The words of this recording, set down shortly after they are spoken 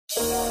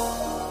Yeah.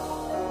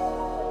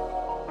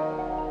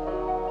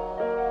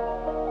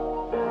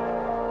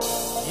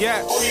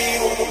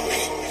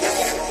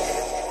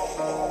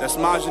 That's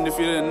Majin if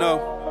you didn't know.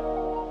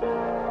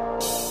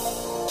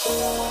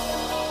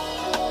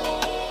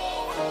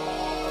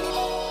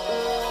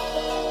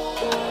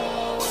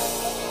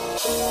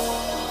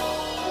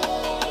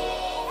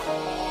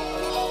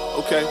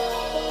 Okay.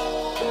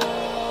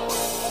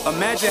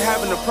 Imagine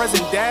having a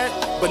present dad,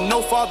 but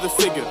no father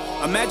figure.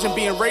 Imagine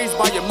being raised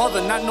by your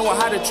mother, not knowing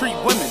how to treat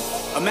women.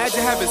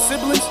 Imagine having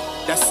siblings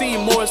that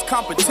seem more as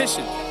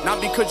competition, not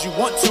because you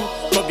want to,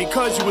 but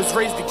because you was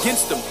raised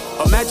against them.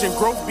 Imagine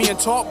growth being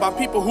taught by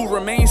people who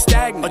remain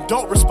stagnant.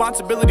 Adult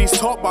responsibilities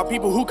taught by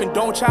people who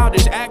condone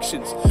childish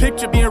actions.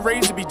 Picture being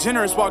raised to be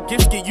generous while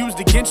gifts get used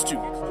against you.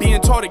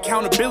 Being taught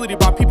accountability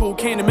by people who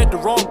can't admit the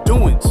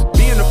wrongdoings.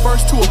 Being the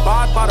first to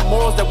abide by the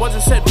morals that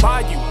wasn't set by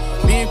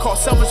you. Being called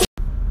selfish.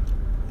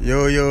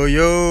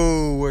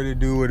 Yo, what it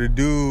do?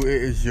 It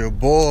is your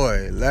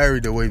boy, Larry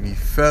the Wavy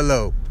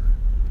Fellow,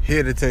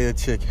 here to tell your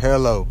chick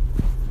hello.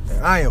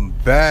 And I am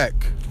back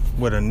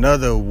with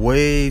another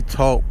Wave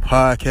Talk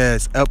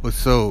podcast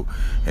episode,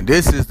 and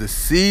this is the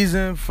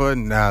season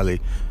finale.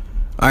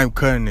 I'm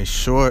cutting it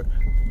short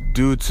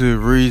due to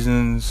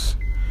reasons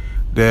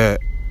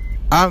that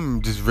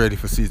I'm just ready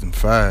for season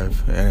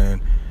 5,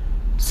 and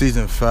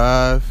season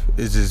 5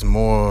 is just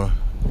more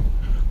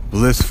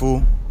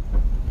blissful,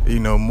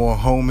 more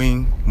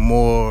homing,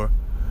 more,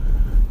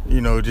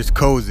 just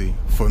cozy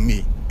for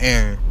me.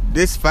 And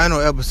this final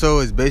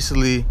episode is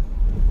basically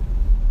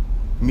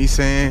me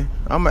saying,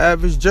 I'm an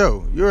average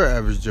Joe. You're an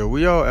average Joe.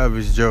 We all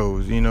average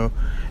Joes, And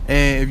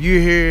if you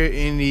hear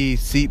any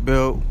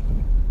seatbelt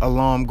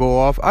alarm go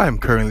off, I am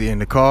currently in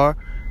the car,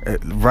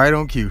 right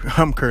on cue.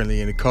 I'm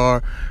currently in the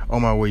car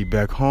on my way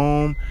back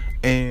home,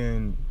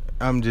 and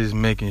I'm just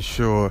making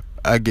sure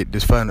I get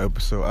this final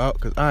episode out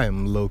because I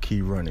am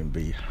low-key running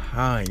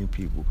behind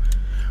people.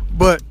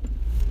 But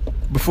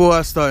before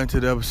I start into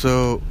the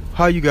episode,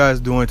 how you guys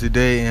doing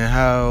today and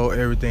how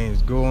everything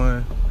is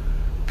going?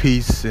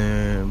 Peace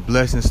and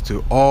blessings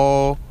to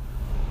all.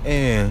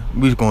 And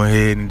we're just going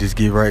ahead and just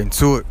get right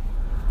into it.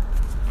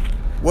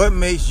 What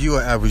makes you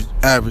an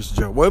average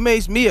Joe? What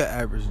makes me an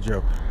average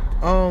Joe?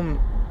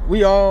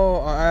 We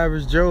all are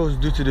average Joes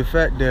due to the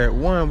fact that,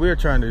 one, we're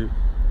trying to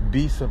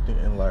be something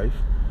in life.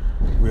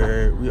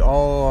 Where we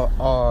all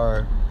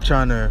are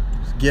trying to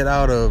get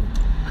out of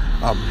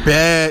a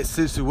bad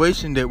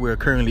situation that we're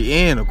currently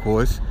in, of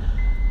course.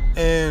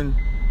 And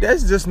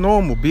that's just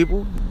normal,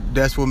 people.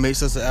 That's what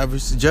makes us an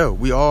average Joe.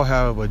 We all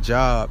have a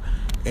job,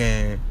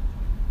 and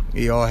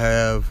we all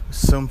have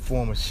some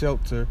form of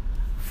shelter.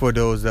 For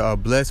those that are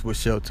blessed with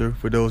shelter,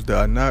 for those that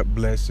are not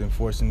blessed and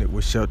fortunate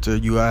with shelter,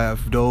 you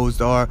have those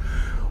that are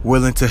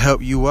willing to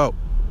help you out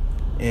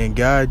and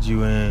guide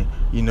you and,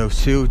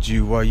 shield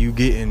you while you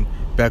getting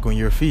back on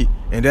your feet.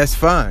 And that's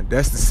fine.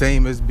 That's the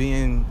same as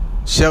being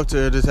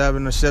sheltered, as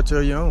having a shelter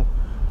of your own.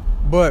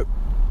 But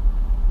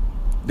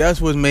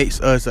that's what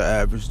makes us an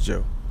average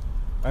Joe.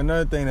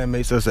 Another thing that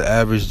makes us an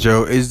average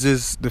Joe is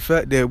just the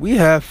fact that we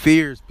have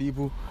fears,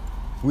 people.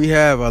 We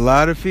have a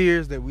lot of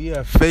fears that we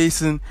are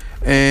facing,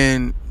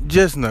 and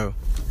just know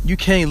you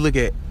can't look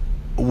at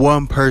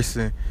one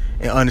person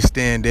and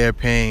understand their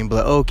pain,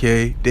 but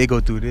okay, they go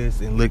through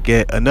this, and look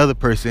at another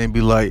person and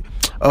be like,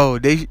 oh,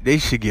 they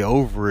should get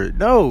over it.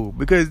 No,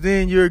 because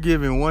then you're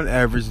giving one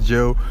average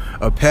Joe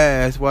a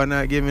pass while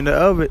not giving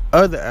the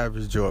other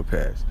average Joe a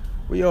pass.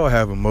 We all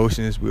have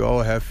emotions. We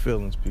all have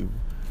feelings, people.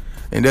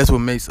 And that's what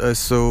makes us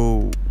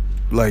so,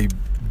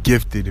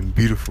 gifted and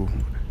beautiful.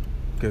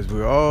 Because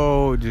we're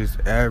all just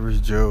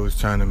average Joes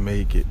trying to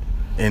make it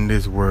in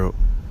this world.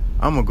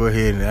 I'm going to go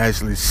ahead and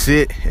actually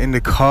sit in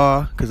the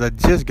car because I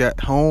just got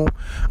home.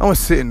 I'm going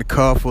to sit in the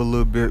car for a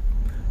little bit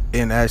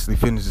and actually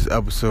finish this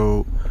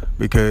episode.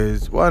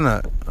 Because why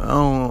not? I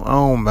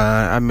don't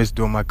mind. I miss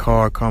doing my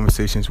car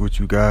conversations with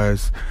you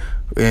guys.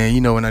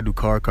 And when I do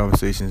car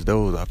conversations,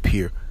 those are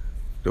pure.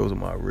 Those are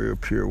my real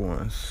pure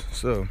ones.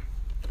 So,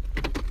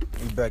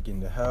 I'm back in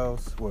the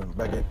house. Well,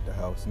 back at the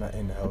house, not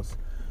in the house.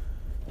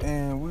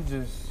 And we're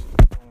just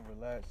gonna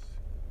relax,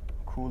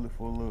 cool it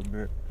for a little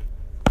bit.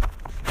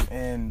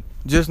 And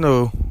just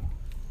know,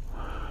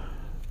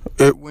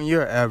 when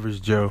you're an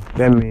average Joe,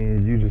 that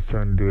means you're just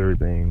trying to do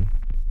everything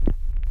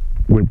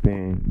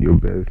within your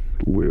best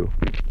will,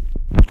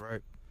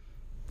 right?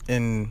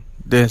 And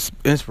this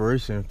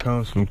inspiration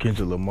comes from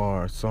Kendrick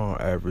Lamar's song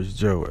Average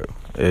Joe,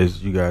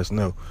 as you guys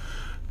know.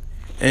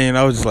 And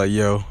I was just like,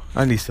 yo,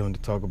 I need something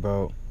to talk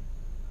about.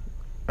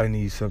 I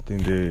need something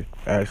to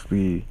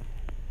actually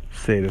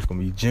say that's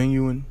gonna be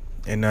genuine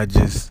and not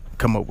just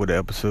come up with an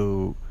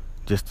episode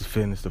just to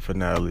finish the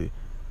finale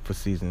for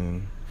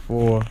season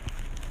 4.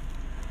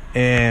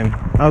 And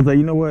I was like,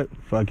 you know what?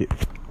 Fuck it.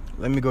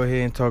 Let me go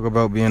ahead and talk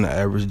about being an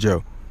average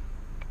Joe.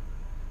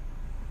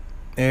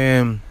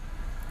 And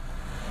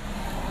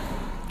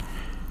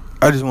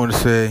I just want to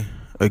say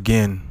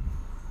again,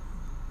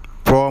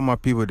 for all my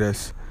people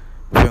that's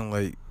feeling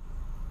like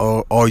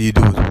all you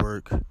do is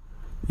work,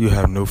 you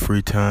have no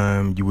free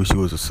time, you wish you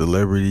was a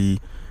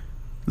celebrity,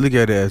 look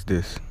at it as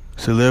this.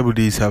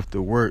 Celebrities have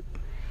to work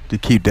to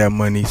keep that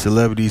money.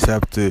 Celebrities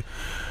have to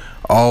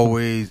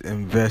always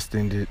invest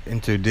into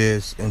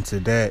this, into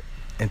that,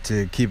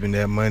 into keeping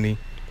that money.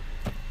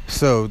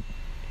 So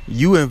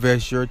you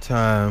invest your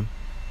time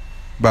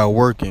by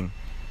working,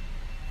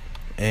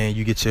 and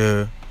you get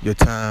your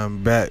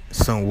time back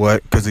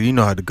somewhat, because you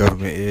know how the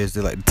government is.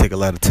 They like to take a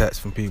lot of tax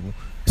from people,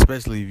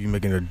 especially if you're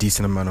making a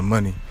decent amount of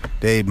money.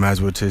 They might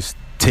as well just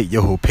take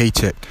your whole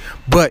paycheck.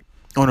 But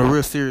on a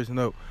real serious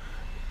note,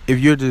 if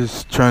you're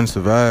just trying to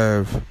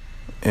survive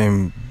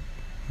and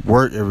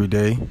work every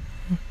day,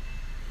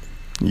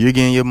 you're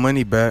getting your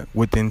money back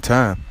within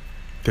time,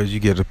 because you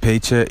get a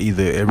paycheck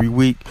either every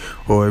week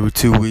or every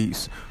 2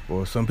 weeks,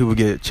 or some people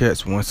get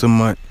checks once a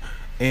month.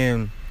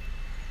 And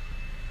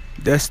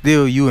that's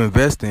still you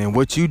investing.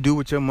 What you do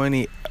with your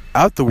money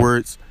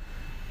afterwards,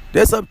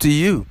 that's up to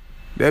you.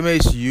 That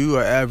makes you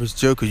an average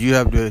Joe, because you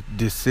have the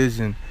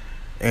decision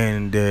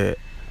and the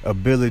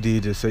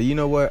ability to say, you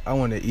know what, I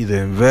want to either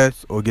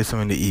invest or get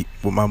something to eat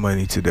with my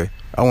money today.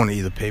 I want to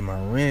either pay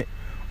my rent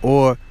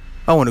or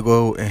I want to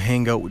go and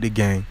hang out with the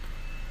gang.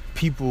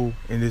 People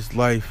in this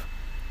life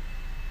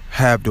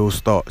have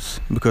those thoughts.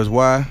 Because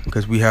why?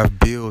 Because we have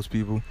bills,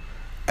 people.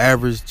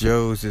 Average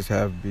Joes just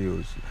have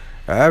bills.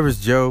 An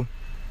average Joe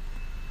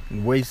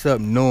wakes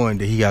up knowing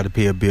that he got to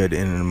pay a bill at the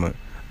end of the month.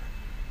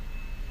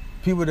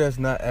 People that's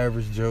not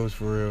average Joes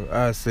for real,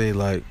 I say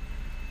like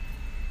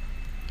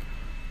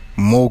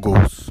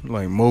moguls,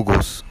 like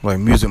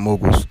music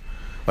moguls,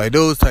 like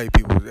those type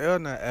people. They're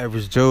not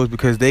average Joes,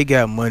 because they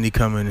got money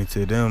coming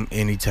into them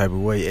any type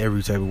of way,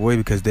 every type of way,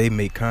 because they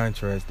make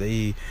contracts,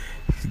 they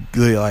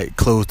like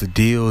close the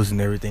deals and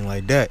everything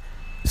like that.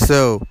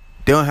 So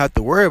they don't have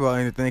to worry about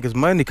anything, because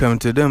money coming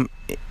to them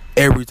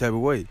every type of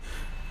way.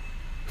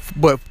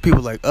 But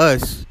people like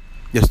us,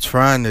 just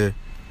trying to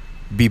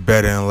be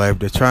better in life,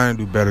 they're trying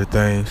to do better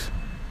things.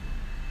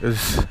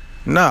 It's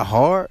not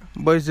hard,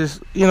 but it's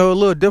just, a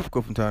little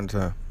difficult from time to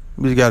time.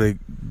 We just gotta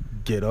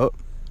get up,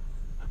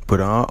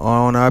 put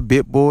on our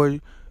big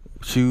boy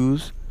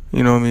shoes,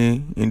 you know what I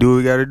mean, and do what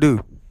we gotta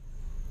do.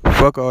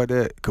 Fuck all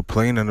that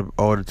complaining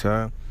all the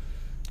time,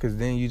 because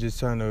then you just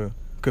trying to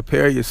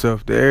compare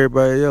yourself to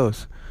everybody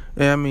else.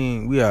 And I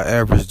mean, we are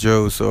average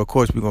Joes, so of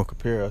course we're gonna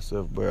compare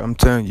ourselves. But I'm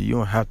telling you, you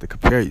don't have to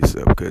compare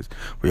yourself, because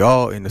we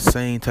all in the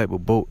same type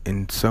of boat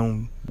in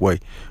some way.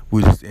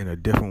 We're just in a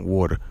different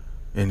water,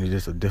 and it's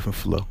just a different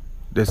flow.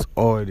 That's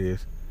all it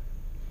is.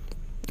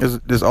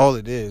 That's all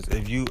it is.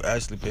 If you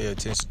actually pay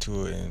attention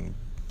to it and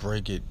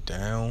break it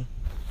down,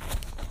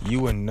 you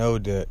would know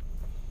that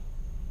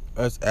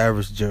us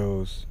average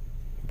Joes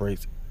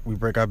we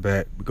break our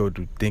back, we go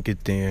through thick and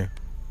thin,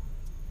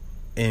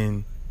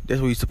 and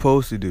that's what you're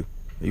supposed to do.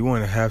 You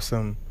want to have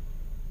something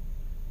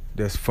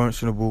that's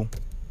functionable,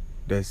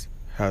 that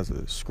has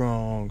a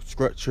strong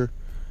structure,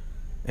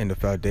 and the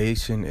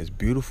foundation is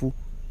beautiful,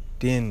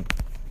 then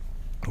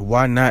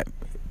why not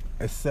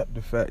accept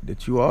the fact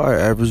that you are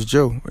an average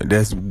Joe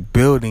that's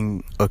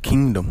building a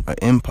kingdom, an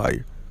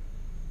empire?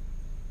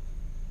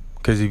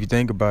 Because if you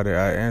think about it,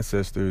 our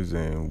ancestors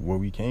and where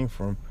we came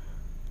from,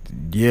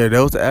 yeah,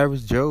 those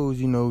average Joes,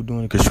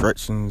 doing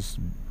constructions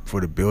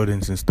for the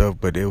buildings and stuff,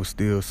 but they were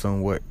still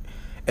somewhat,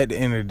 at the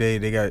end of the day,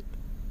 they got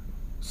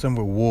some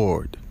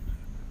reward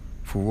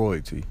for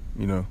royalty,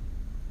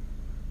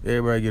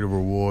 Everybody get a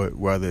reward,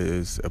 whether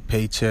it's a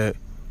paycheck,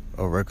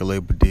 a record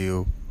label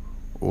deal,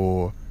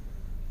 or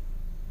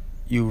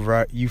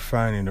you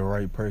finding the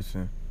right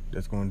person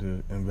that's going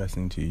to invest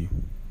into you.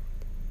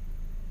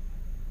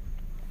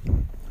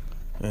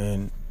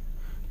 And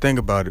think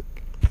about it.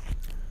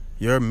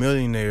 Your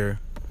millionaire,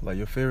 like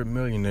your favorite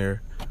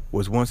millionaire,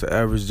 was once an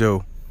average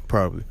Joe,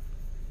 probably.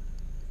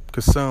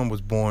 Because some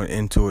was born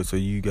into it, so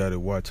you got to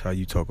watch how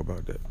you talk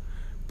about that.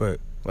 But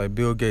like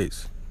Bill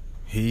Gates,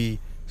 he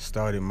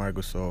started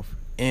Microsoft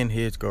in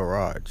his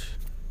garage.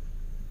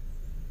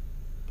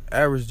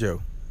 Average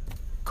Joe,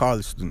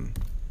 college student.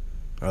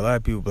 A lot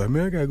of people be like,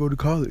 man, I got to go to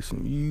college.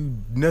 And you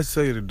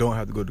necessarily don't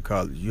have to go to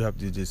college. You have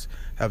to just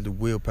have the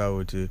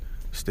willpower to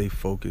stay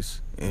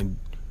focused and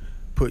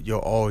put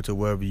your all to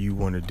whatever you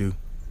want to do.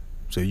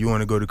 So you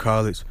want to go to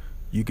college,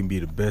 you can be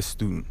the best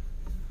student.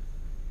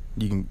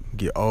 You can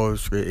get all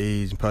straight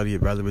A's and probably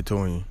get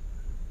valedictorian.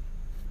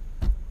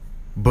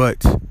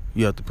 But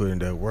you have to put in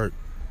that work.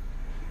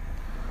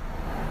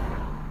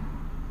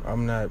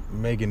 I'm not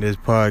making this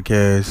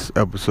podcast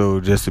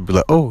episode just to be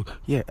like, oh,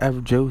 yeah,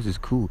 average Joe's is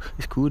cool.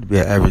 It's cool to be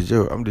an average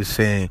Joe. I'm just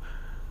saying,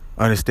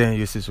 understand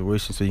your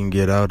situation so you can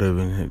get out of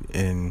it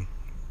and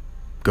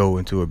go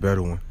into a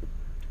better one.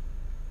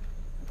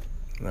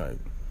 Like,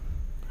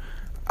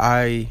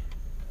 I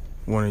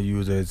want to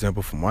use an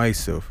example for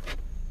myself,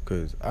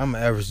 because I'm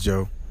an average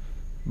Joe.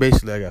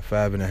 Basically, I got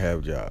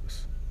 5.5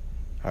 jobs.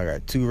 I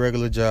got 2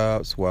 regular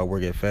jobs where I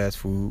work at fast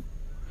food,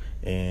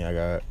 and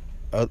I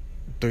got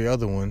 3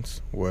 other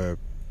ones where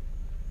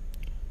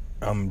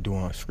I'm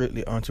doing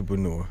strictly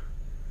entrepreneur.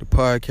 The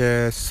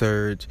podcast,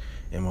 Surge,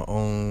 and my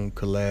own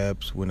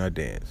collabs when I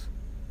dance.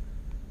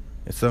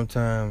 And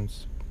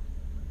sometimes,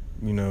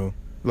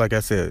 like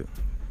I said,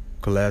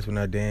 collabs when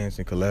I dance,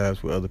 and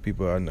collabs with other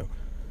people I know.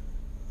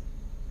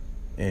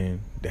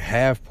 And the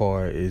half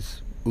part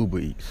is Uber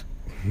Eats.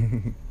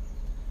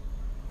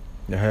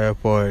 The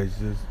half part is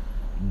just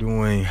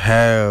doing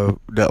half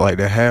that. Like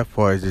the half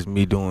part is just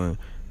me doing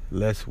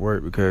less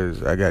work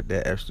because I got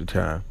that extra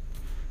time.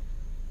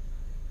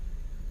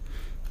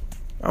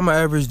 I'm an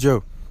average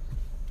Joe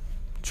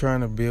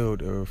trying to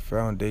build a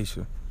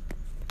foundation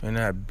and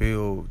not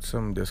build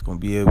something that's gonna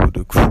be able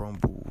to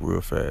crumble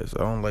real fast.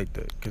 I don't like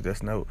that because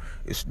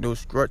it's no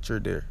structure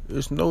there.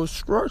 There's no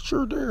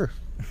structure there.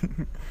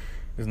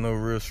 There's no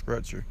real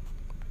structure.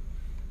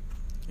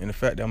 And the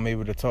fact that I'm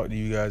able to talk to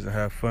you guys and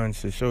have fun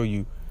should show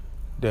you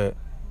that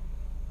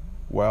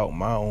without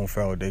my own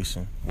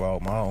foundation,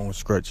 without my own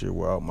structure,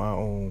 without my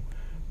own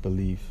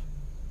belief,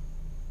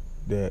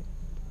 that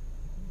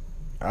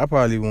I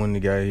probably wouldn't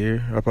have got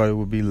here. I probably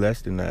would be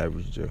less than the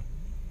average Joe.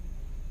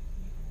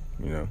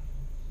 You know?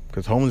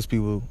 Because homeless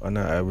people are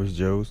not average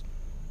Joes.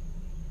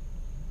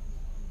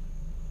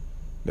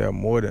 They are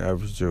more than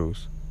average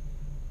Joes.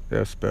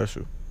 They're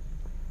special.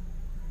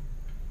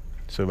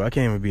 So if I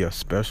can't even be a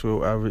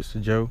special average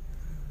Joe,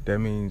 that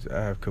means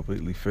I have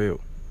completely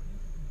failed.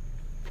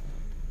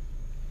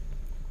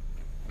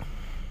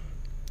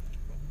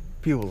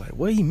 People are like,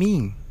 what do you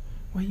mean?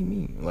 What do you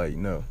mean? Like,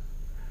 no.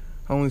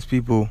 Homeless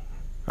people,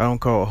 I don't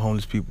call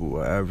homeless people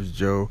an average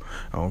Joe.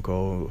 I don't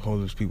call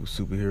homeless people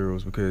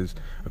superheroes, because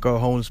I call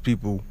homeless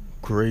people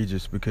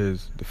courageous,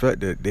 because the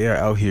fact that they are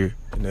out here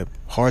in the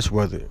harsh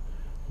weather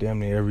damn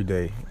near every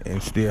day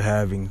and still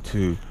having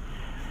to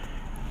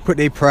put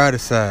their pride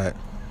aside,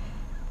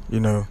 you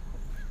know,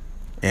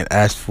 and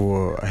ask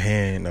for a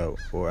hand up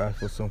or ask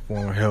for some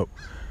form of help.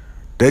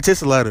 That's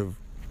just a lot of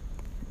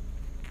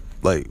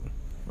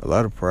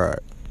pride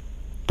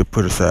to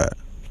put aside.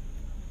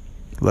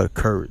 A lot of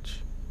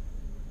courage.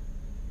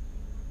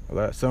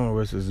 Some of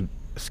us is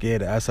scared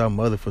to ask our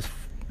mother for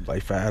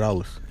like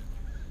 $5.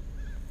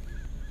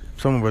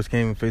 Some of us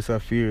can't even face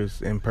our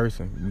fears in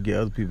person. We get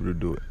other people to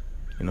do it.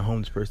 And a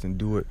homeless person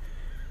do it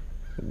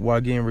while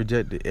getting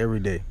rejected every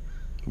day,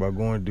 while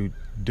going through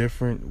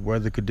different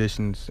weather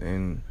conditions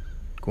and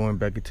going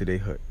back into their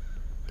hut.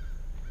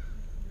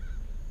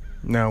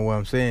 Now, what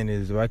I'm saying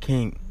is, if I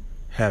can't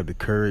have the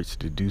courage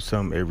to do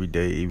something every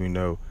day, even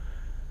though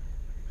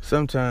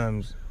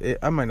sometimes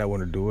I might not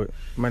want to do it,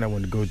 I might not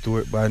want to go through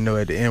it, but I know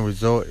at the end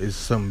result is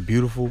something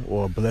beautiful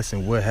or a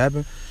blessing will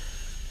happen,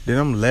 then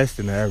I'm less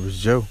than the average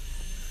Joe.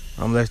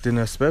 I'm less than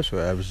a special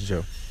average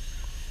Joe.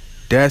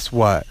 That's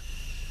why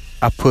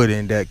I put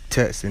in that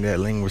text in that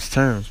language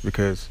terms,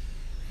 because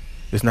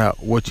it's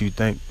not what you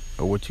think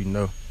or what you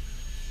know.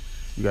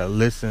 You gotta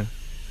listen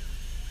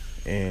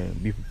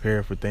and be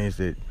prepared for things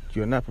that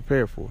you're not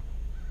prepared for.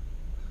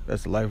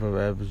 That's the life of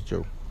an average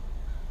Joe.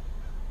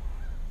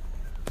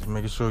 Just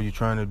making sure you're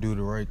trying to do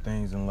the right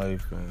things in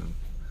life and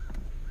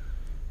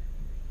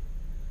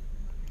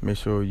make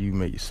sure you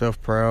make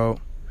yourself proud.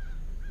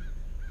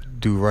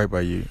 Do right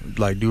by you,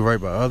 do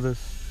right by others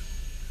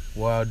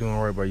while doing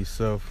right by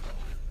yourself.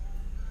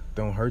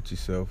 Don't hurt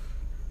yourself.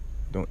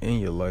 Don't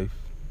end your life,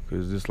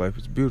 because this life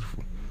is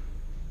beautiful.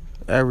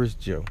 Average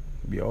Joe.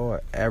 We all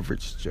are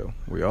average Joe.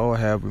 We all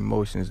have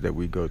emotions that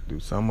we go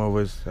through. Some of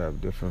us have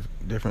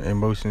different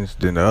emotions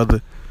than the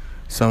other.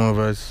 Some of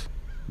us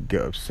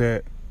get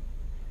upset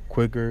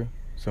quicker.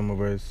 Some of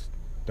us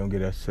don't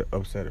get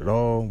upset at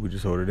all. We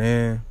just hold it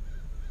in.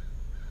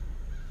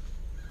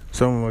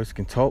 Some of us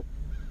can talk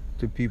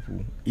to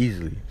people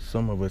easily.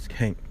 Some of us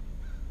can't.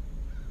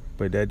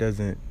 But that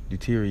doesn't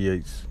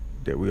deteriorate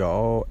that we are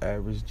all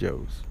average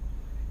Joes.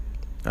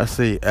 I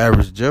say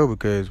average Joe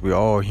because we're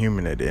all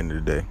human at the end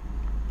of the day.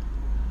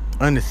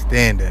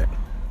 Understand that,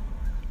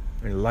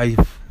 and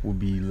life will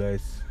be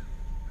less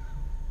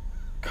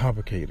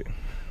complicated.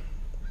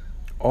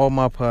 All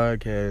my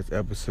podcast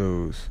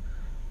episodes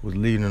was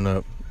leading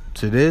up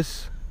to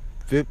this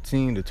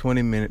 15 to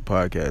 20 minute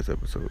podcast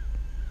episode.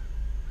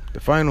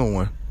 The final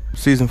one,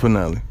 season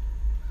finale.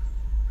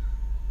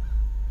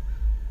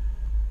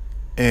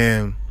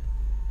 And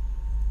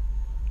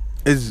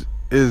is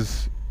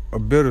a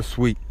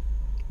bittersweet,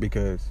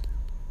 because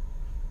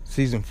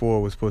season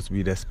 4 was supposed to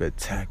be that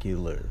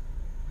spectacular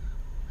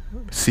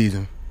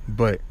season,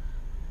 but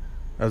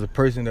as a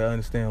person that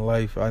understands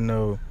life, I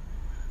know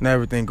not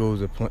everything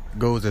goes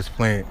as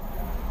planned.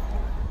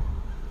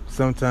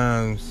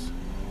 Sometimes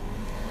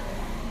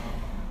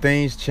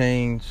things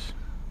change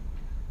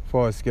as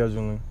far as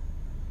scheduling.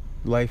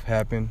 Life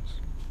happens,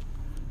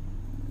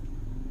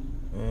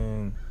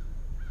 and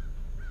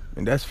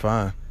that's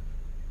fine.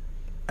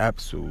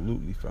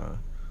 Absolutely fine,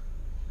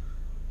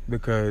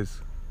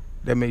 because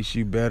that makes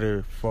you better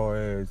as far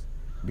as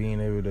being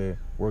able to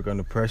work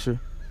under pressure,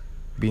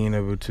 being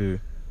able to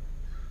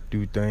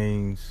do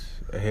things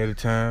ahead of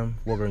time,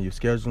 work on your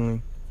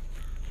scheduling,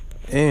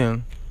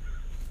 and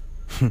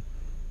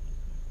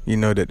you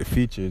know that the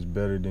future is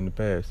better than the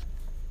past.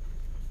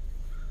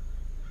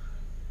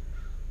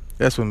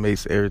 That's what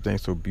makes everything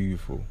so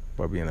beautiful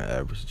by being an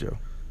average Joe.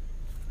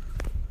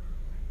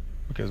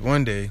 Because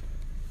one day,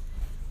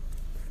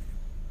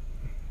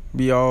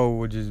 we all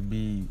would just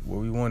be what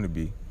we want to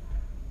be.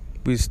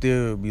 We'd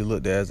still be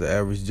looked at as the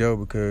average Joe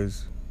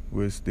because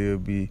we'd still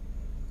be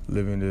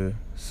living a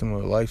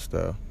similar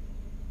lifestyle.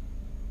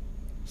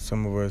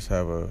 Some of us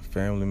have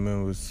family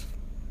members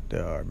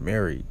that are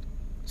married.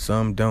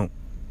 Some don't.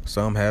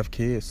 Some have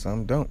kids.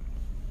 Some don't.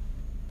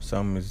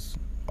 Some is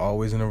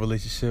always in a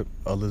relationship.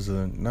 Others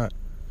are not.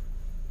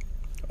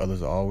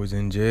 Others are always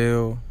in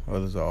jail.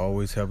 Others are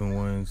always helping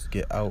ones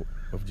get out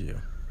of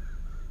jail.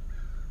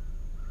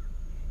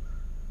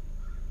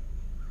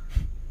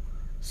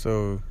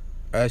 So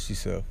ask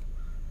yourself,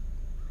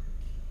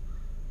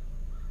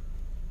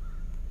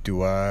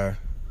 do I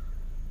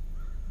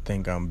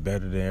think I'm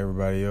better than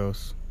everybody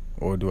else?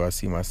 Or do I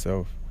see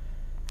myself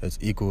as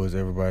equal as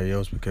everybody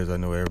else because I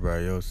know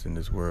everybody else in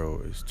this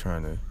world is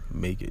trying to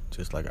make it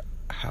just like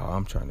how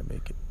I'm trying to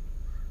make it?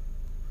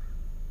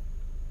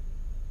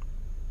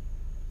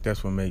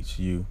 That's what makes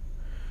you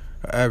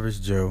an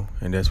average Joe,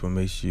 and that's what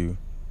makes you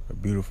a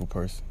beautiful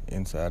person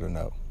inside and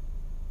out.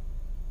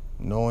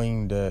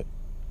 Knowing that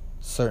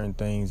certain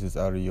things is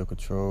out of your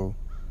control,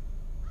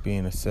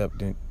 being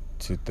acceptant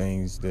to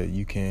things that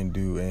you can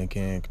do and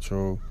can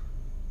control,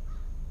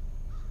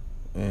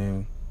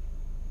 and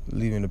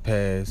leaving the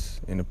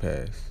past in the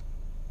past.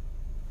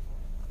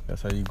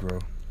 That's how you grow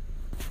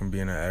from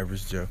being an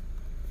average Joe.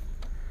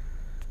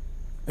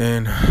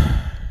 And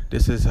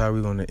this is how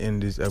we're going to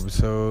end this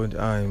episode.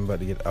 I'm about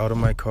to get out of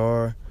my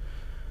car.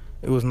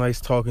 It was nice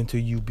talking to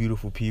you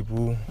beautiful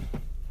people.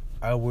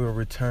 I will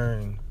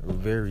return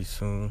very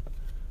soon.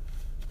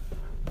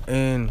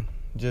 And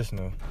just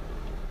know,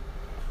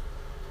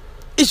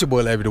 it's your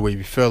boy Larry the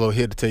Wavy Fellow,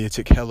 here to tell your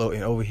chick hello.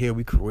 And over here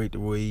we create the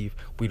wave.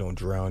 We don't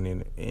drown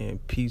in it.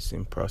 And peace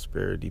and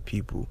prosperity,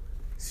 people.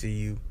 See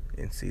you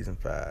in season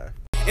 5.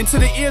 Into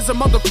the ears of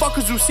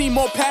motherfuckers who seem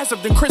more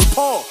passive than Chris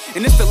Paul.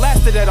 And it's the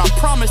last of that, I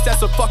promise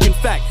that's a fucking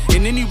fact.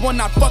 And anyone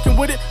not fucking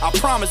with it, I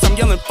promise I'm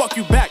yelling fuck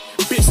you back.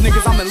 Bitch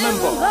niggas, I'm in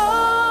limbo.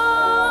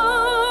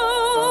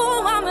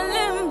 I'm in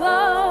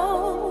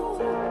limbo.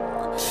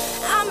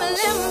 I'm in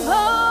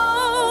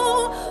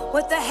limbo.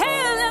 What the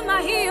hell am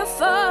I here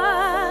for?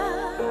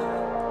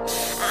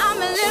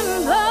 I'm in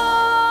limbo.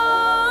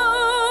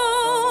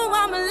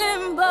 I'm in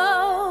limbo.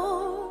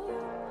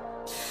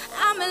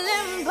 I'm in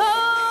limbo.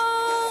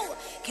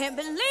 Can't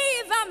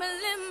believe I'm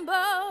in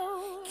limbo.